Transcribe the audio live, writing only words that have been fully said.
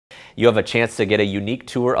You have a chance to get a unique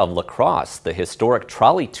tour of La Crosse. The historic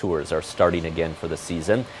trolley tours are starting again for the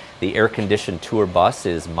season. The air-conditioned tour bus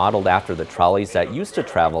is modeled after the trolleys that used to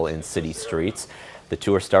travel in city streets. The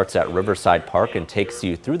tour starts at Riverside Park and takes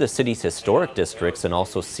you through the city's historic districts and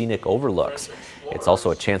also scenic overlooks. It's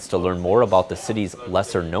also a chance to learn more about the city's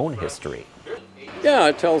lesser-known history. Yeah,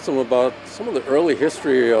 it tells them about some of the early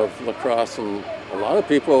history of La Crosse, and a lot of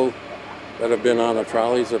people that have been on the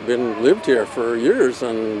trolleys have lived here for years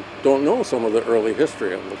and don't know some of the early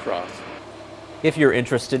history of La Crosse. If you're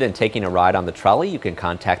interested in taking a ride on the trolley, you can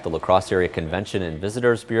contact the La Crosse Area Convention and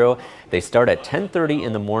Visitors Bureau. They start at 10:30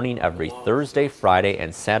 in the morning every Thursday, Friday,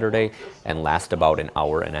 and Saturday and last about an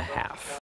hour and a half.